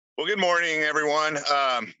Well, good morning, everyone.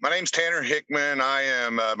 My name's Tanner Hickman. I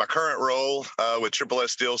am my current role with Triple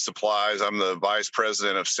S Steel Supplies. I'm the vice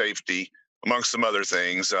president of safety, amongst some other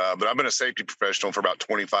things. But I've been a safety professional for about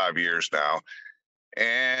 25 years now.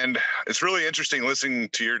 And it's really interesting listening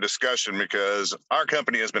to your discussion because our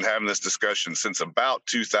company has been having this discussion since about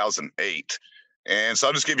 2008. And so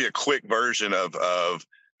I'll just give you a quick version of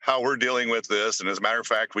how we're dealing with this. And as a matter of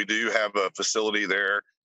fact, we do have a facility there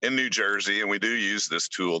in New Jersey, and we do use this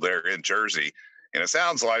tool there in Jersey. And it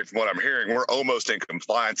sounds like, from what I'm hearing, we're almost in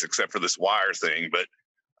compliance except for this wire thing. But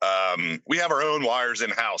we have our own wires in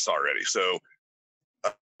house already. So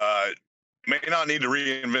may not need to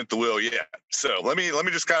reinvent the wheel yet. So let me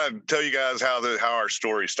just kind of tell you guys how our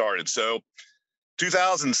story started. So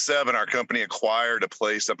 2007, our company acquired a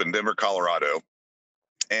place up in Denver, Colorado.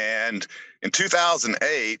 And in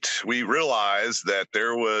 2008, we realized that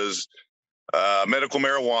there was medical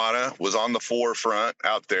marijuana was on the forefront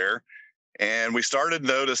out there. And we started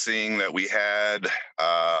noticing that we had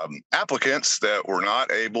applicants that were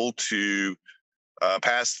not able to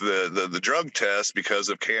pass the drug test because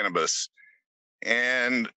of cannabis.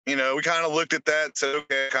 And, we kind of looked at that and said,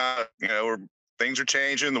 okay, things are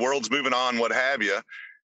changing, the world's moving on, what have you.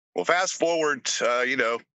 Well, fast forward,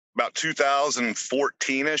 about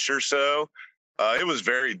 2014-ish or so, it was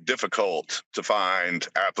very difficult to find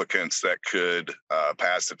applicants that could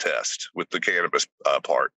pass the test with the cannabis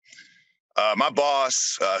part. My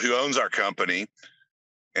boss, who owns our company,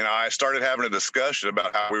 and I started having a discussion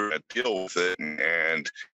about how we were going to deal with it. And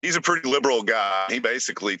he's a pretty liberal guy. He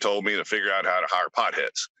basically told me to figure out how to hire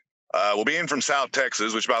potheads. Well, being from South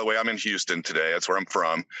Texas, which, by the way, I'm in Houston today. That's where I'm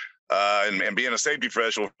from. And being a safety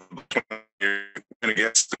professional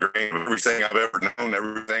against the grain of everything I've ever known,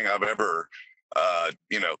 everything I've ever,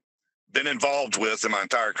 been involved with in my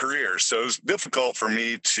entire career. So it was difficult for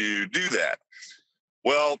me to do that.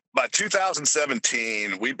 Well, by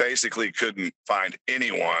 2017, we basically couldn't find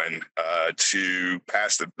anyone to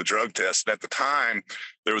pass the drug test. And at the time,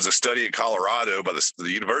 there was a study in Colorado by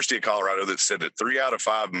the University of Colorado that said that 3 out of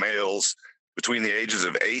 5 males between the ages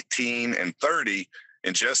of 18 and 30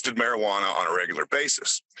 ingested marijuana on a regular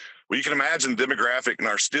basis. Well, you can imagine the demographic in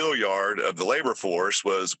our steel yard of the labor force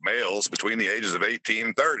was males between the ages of 18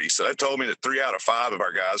 and 30. So that told me that 3 out of 5 of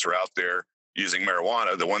our guys were out there using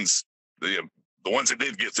marijuana, the ones that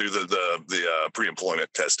did get through the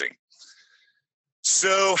pre-employment testing.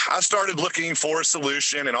 So I started looking for a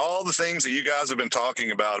solution, and all the things that you guys have been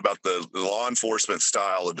talking about the law enforcement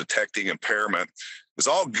style of detecting impairment is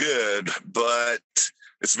all good, but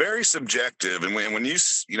it's very subjective. And when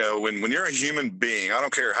you're a human being, I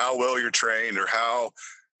don't care how well you're trained or how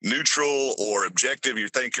neutral or objective you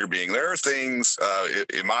think you're being, there are things,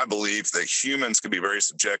 in my belief, that humans can be very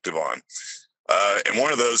subjective on. And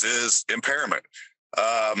one of those is impairment.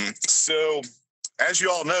 So as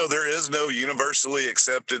you all know, there is no universally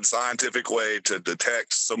accepted scientific way to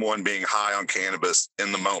detect someone being high on cannabis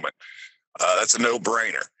in the moment. That's a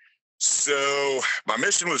no-brainer. So my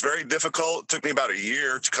mission was very difficult. It took me about a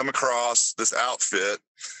year to come across this outfit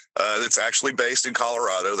that's actually based in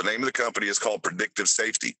Colorado. The name of the company is called Predictive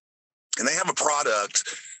Safety. And they have a product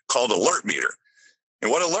called AlertMeter. And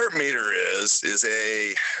what AlertMeter is it's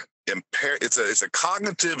a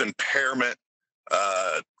cognitive impairment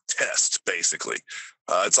test, basically.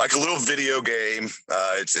 It's like a little video game.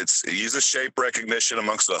 It uses shape recognition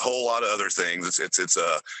amongst a whole lot of other things. It's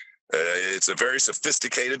a very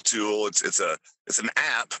sophisticated tool. It's an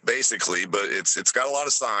app basically, but it's got a lot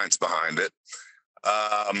of science behind it.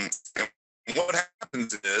 And what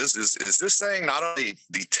happens is this thing not only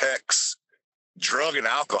detects drug and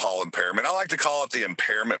alcohol impairment. I like to call it the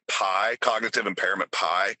impairment pie, cognitive impairment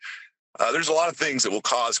pie. There's a lot of things that will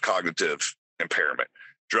cause cognitive impairment.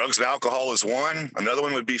 Drugs and alcohol is one. Another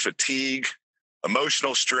one would be fatigue,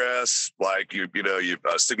 emotional stress, like a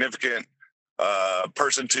significant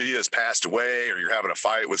person to you has passed away, or you're having a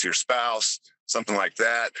fight with your spouse, something like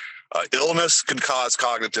that. Illness can cause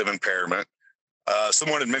cognitive impairment.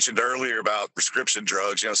 Someone had mentioned earlier about prescription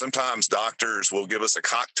drugs. Sometimes doctors will give us a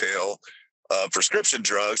cocktail of prescription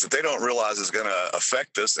drugs that they don't realize is going to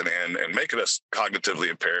affect us and make us cognitively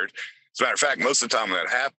impaired. As a matter of fact, most of the time when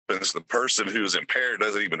that happens, the person who's impaired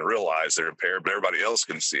doesn't even realize they're impaired, but everybody else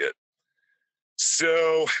can see it.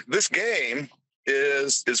 So this game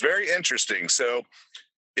is very interesting. So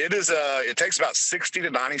it takes about 60 to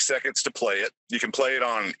 90 seconds to play it. You can play it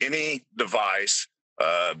on any device,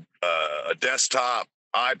 a desktop,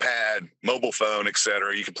 iPad, mobile phone,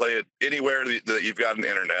 etc. You can play it anywhere that you've got an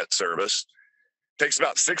internet service. It takes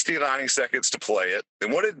about 60 to 90 seconds to play it.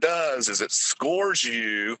 And what it does is it scores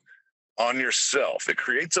you on yourself. It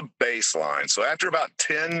creates a baseline. So after about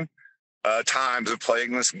 10 times of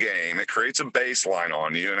playing this game, it creates a baseline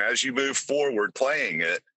on you. And as you move forward playing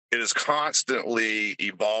it, it is constantly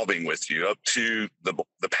evolving with you up to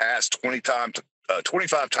the past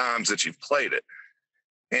 25 times that you've played it.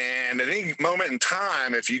 And at any moment in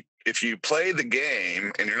time, if you play the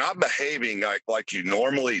game and you're not behaving like you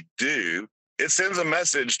normally do, it sends a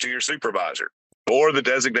message to your supervisor or the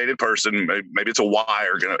designated person. Maybe it's a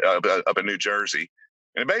wire up in New Jersey,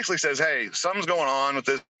 and it basically says, "Hey, something's going on with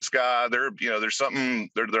this guy. There's something.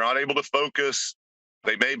 They're not able to focus.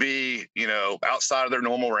 They may be, outside of their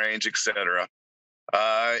normal range, etc."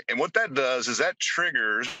 And what that does is that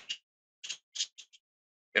triggers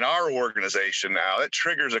in our organization now, it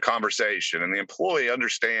triggers a conversation, and the employee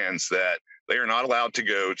understands that they are not allowed to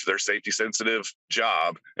go to their safety sensitive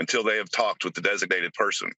job until they have talked with the designated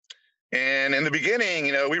person. And in the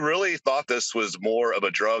beginning, we really thought this was more of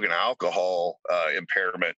a drug and alcohol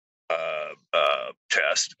impairment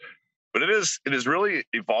test, but it is really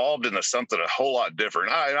evolved into something a whole lot different.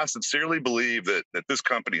 I sincerely believe that this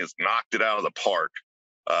company has knocked it out of the park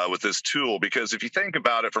with this tool, because if you think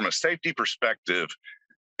about it from a safety perspective,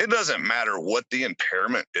 it doesn't matter what the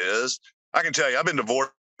impairment is. I can tell you, I've been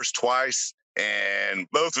divorced twice, and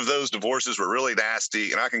both of those divorces were really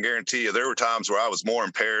nasty. And I can guarantee you there were times where I was more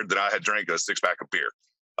impaired than I had drank a 6-pack of beer.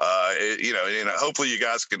 Hopefully you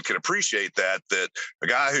guys can appreciate that a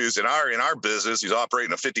guy who's in our business, he's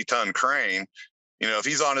operating a 50-ton crane, if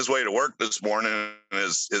he's on his way to work this morning and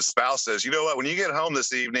his spouse says, "You know what, when you get home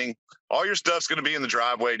this evening, all your stuff's going to be in the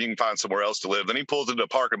driveway and you can find somewhere else to live." Then he pulls into a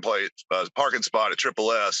parking spot at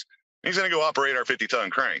Triple S. He's going to go operate our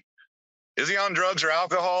 50-ton crane. Is he on drugs or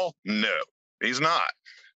alcohol? No, he's not.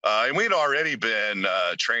 And we'd already been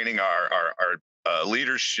training our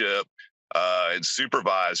leadership and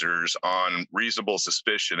supervisors on reasonable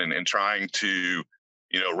suspicion and trying to,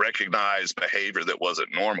 recognize behavior that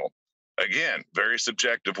wasn't normal. Again, very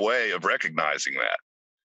subjective way of recognizing that.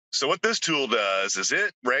 So what this tool does is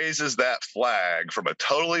it raises that flag from a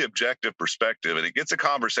totally objective perspective, and it gets a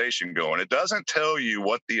conversation going. It doesn't tell you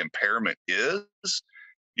what the impairment is.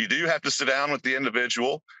 You do have to sit down with the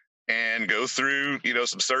individual and go through,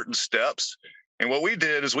 some certain steps. And what we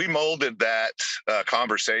did is we molded that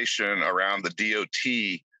conversation around the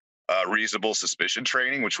DOT reasonable suspicion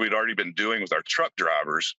training, which we'd already been doing with our truck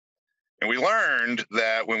drivers. And we learned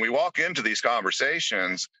that when we walk into these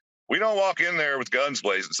conversations, we don't walk in there with guns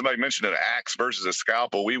blazing. Somebody mentioned an axe versus a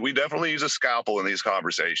scalpel. We definitely use a scalpel in these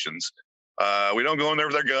conversations. We don't go in there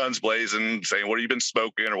with our guns blazing, saying, "What have you been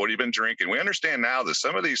smoking?" or "What have you been drinking?" We understand now that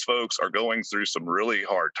some of these folks are going through some really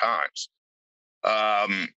hard times.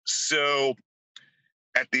 So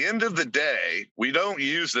at the end of the day, we don't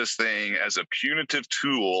use this thing as a punitive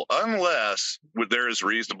tool unless there is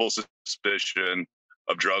reasonable suspicion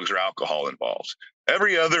of drugs or alcohol involved.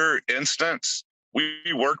 Every other instance, we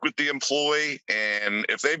work with the employee, and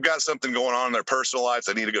if they've got something going on in their personal life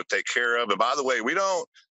they need to go take care of. And by the way, we don't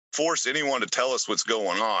force anyone to tell us what's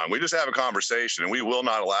going on. We just have a conversation, and we will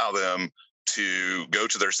not allow them to go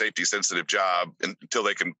to their safety sensitive job until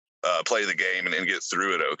they can play the game and get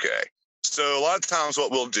through it okay. So a lot of times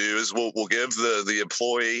what we'll do is we'll give the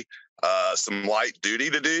employee some light duty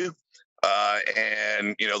to do.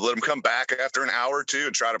 And let them come back after an hour or two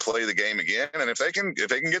and try to play the game again. And if they can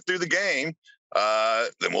get through the game,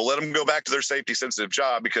 then we'll let them go back to their safety sensitive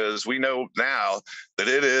job, because we know now that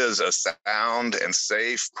it is a sound and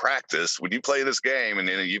safe practice. When you play this game and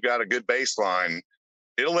you've got a good baseline,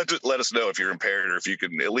 it'll let us know if you're impaired or if you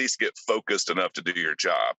can at least get focused enough to do your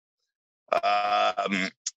job.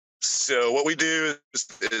 So what we do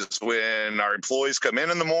is when our employees come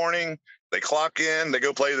in the morning, they clock in, they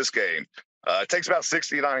go play this game. It takes about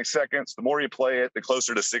 60 to 90 seconds. The more you play it, the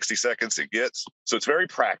closer to 60 seconds it gets. So it's very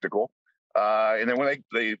practical. And then when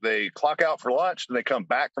they clock out for lunch and they come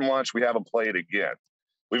back from lunch, we have them play it again.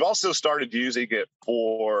 We've also started using it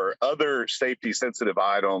for other safety sensitive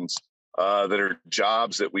items that are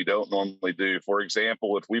jobs that we don't normally do. For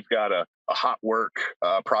example, if we've got a hot work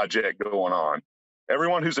project going on,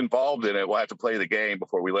 everyone who's involved in it will have to play the game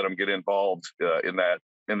before we let them get involved in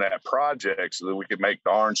that project, so that we can make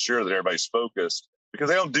darn sure that everybody's focused, because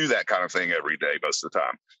they don't do that kind of thing every day most of the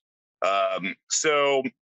time. So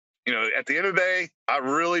at the end of the day, I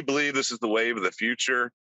really believe this is the wave of the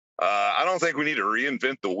future. I don't think we need to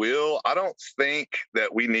reinvent the wheel. I don't think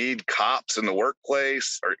that we need cops in the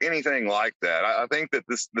workplace or anything like that. I think that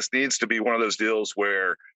this needs to be one of those deals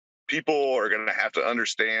where people are going to have to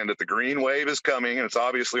understand that the green wave is coming, and it's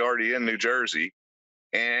obviously already in New Jersey.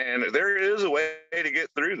 And there is a way to get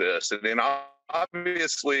through this. And then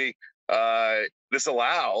obviously, this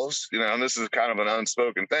allows, and this is kind of an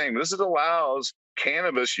unspoken thing, but this allows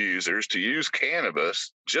cannabis users to use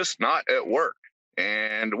cannabis, just not at work.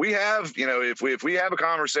 And we have, if we have a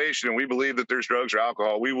conversation and we believe that there's drugs or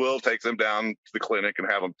alcohol, we will take them down to the clinic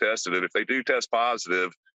and have them tested. And if they do test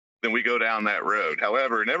positive, then we go down that road.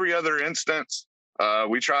 However, in every other instance,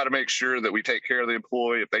 we try to make sure that we take care of the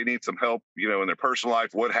employee. If they need some help, in their personal life,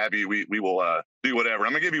 what have you, we will do whatever.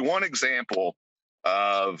 I'm gonna give you one example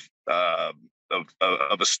of a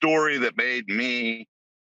story that made me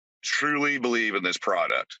truly believe in this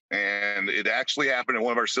product. And it actually happened at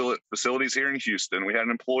one of our facilities here in Houston. We had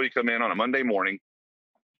an employee come in on a Monday morning,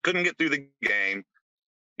 couldn't get through the game.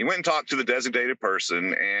 He went and talked to the designated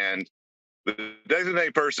person, and the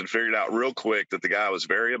designated person figured out real quick that the guy was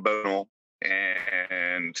very emotional.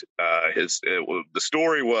 And the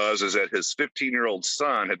story is that his 15-year-old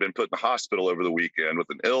son had been put in the hospital over the weekend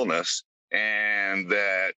with an illness, and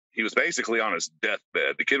that he was basically on his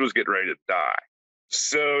deathbed. The kid was getting ready to die.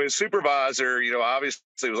 So his supervisor,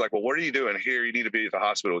 obviously was like, well, what are you doing here? You need to be at the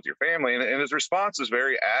hospital with your family. And his response was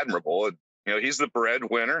very admirable. And, he's the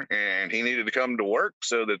breadwinner, and he needed to come to work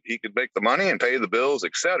so that he could make the money and pay the bills,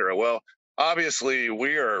 et cetera. Well, obviously,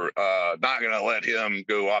 we are not going to let him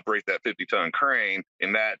go operate that 50-ton crane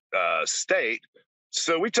in that state.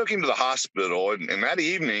 So we took him to the hospital, and that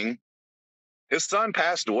evening, his son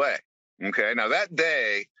passed away. Okay, now that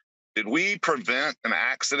day, did we prevent an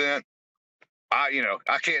accident?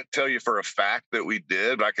 I can't tell you for a fact that we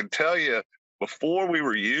did, but I can tell you before we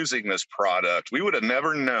were using this product, we would have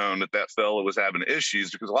never known that fellow was having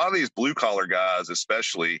issues, because a lot of these blue collar guys,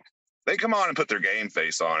 especially, they come on and put their game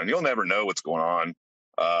face on, and you'll never know what's going on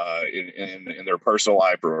in their personal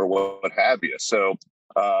life or what have you. So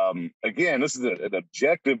again, this is an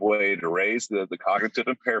objective way to raise the cognitive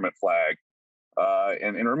impairment flag.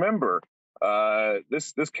 And remember,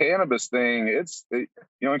 this cannabis thing,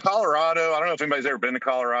 in Colorado, I don't know if anybody's ever been to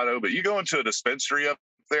Colorado, but you go into a dispensary up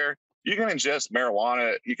there, you can ingest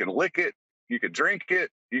marijuana, you can lick it, you can drink it,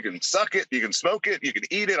 you can suck it, you can smoke it, you can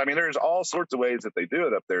eat it. I mean, there's all sorts of ways that they do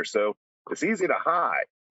it up there. So it's easy to hide,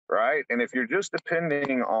 right? And if you're just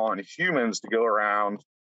depending on humans to go around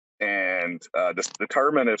and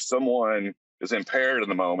determine if someone is impaired in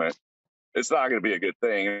the moment, it's not going to be a good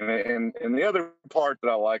thing. And the other part that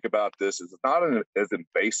I like about this is it's not as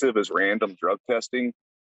invasive as random drug testing.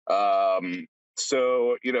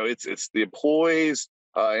 So, it's the employees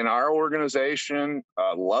in our organization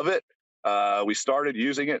love it. We started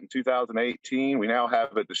using it in 2018. We now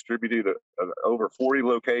have it distributed at over 40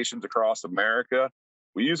 locations across America.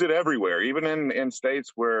 We use it everywhere, even in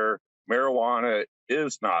states where marijuana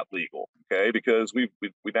is not legal, okay? Because we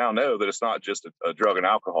now know that it's not just a drug and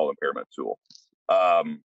alcohol impairment tool.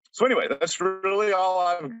 So anyway, that's really all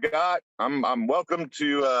I've got. I'm welcome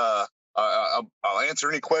to. I'll answer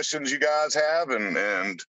any questions you guys have,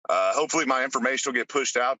 and hopefully my information will get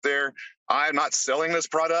pushed out there. I'm not selling this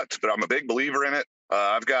product, but I'm a big believer in it.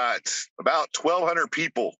 I've got about 1,200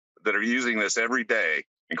 people that are using this every day,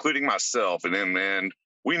 including myself, and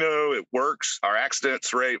we know it works. Our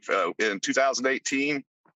accidents rate in 2018,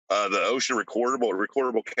 the OSHA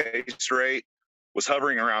recordable case rate was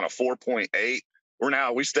hovering around a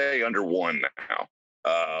 4.8. We stay under 1 now.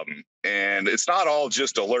 And it's not all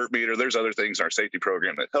just AlertMeter. There's other things in our safety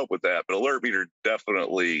program that help with that, but AlertMeter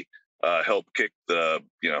definitely help kick the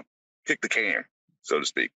can, so to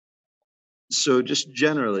speak. So just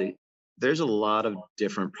generally, there's a lot of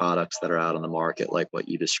different products that are out on the market, like what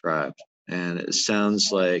you described. And it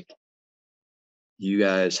sounds like you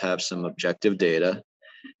guys have some objective data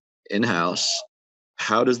in-house.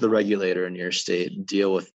 How does the regulator in your state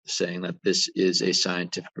deal with saying that this is a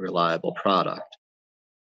scientifically reliable product?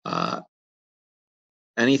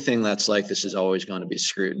 Anything that's like this is always going to be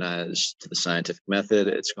scrutinized to the scientific method.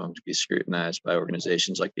 It's going to be scrutinized by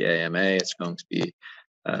organizations like the AMA. It's going to be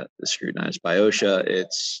scrutinized by OSHA.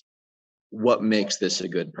 It's what makes this a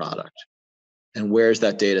good product. And where's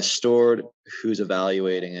that data stored? Who's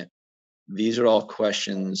evaluating it? These are all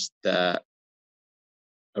questions that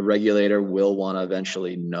a regulator will want to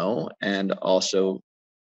eventually know, and also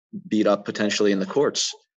beat up potentially in the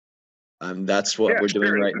courts. That's what we're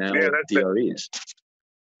doing right now with DREs.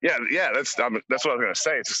 Yeah, that's what I was going to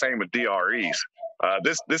say. It's the same with DREs.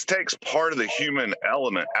 This takes part of the human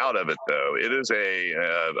element out of it, though. It is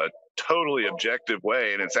a totally objective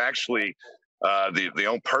way, and it's actually the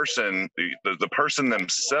own person, the person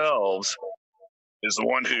themselves is the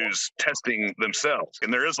one who's testing themselves.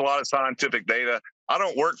 And there is a lot of scientific data. I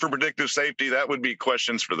don't work for predictive safety. That would be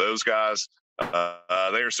questions for those guys. They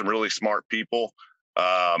are some really smart people.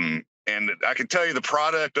 And I can tell you the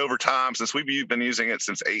product over time, since we've been using it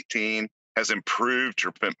since 18, has improved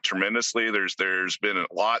tremendously. There's been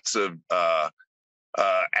lots of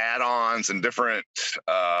add-ons and different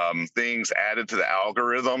things added to the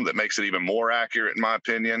algorithm that makes it even more accurate, in my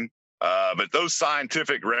opinion. But those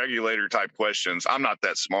scientific regulator type questions, I'm not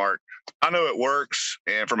that smart. I know it works,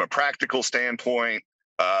 and from a practical standpoint,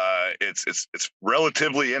 it's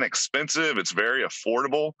relatively inexpensive. It's very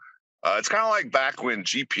affordable. It's kind of like back when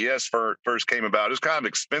GPS first came about. It was kind of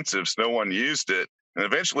expensive, so no one used it. And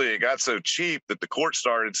eventually it got so cheap that the court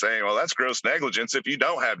started saying, well, that's gross negligence if you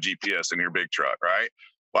don't have GPS in your big truck, right?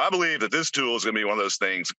 Well, I believe that this tool is going to be one of those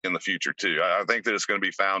things in the future, too. I think that it's going to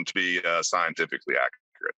be found to be scientifically accurate.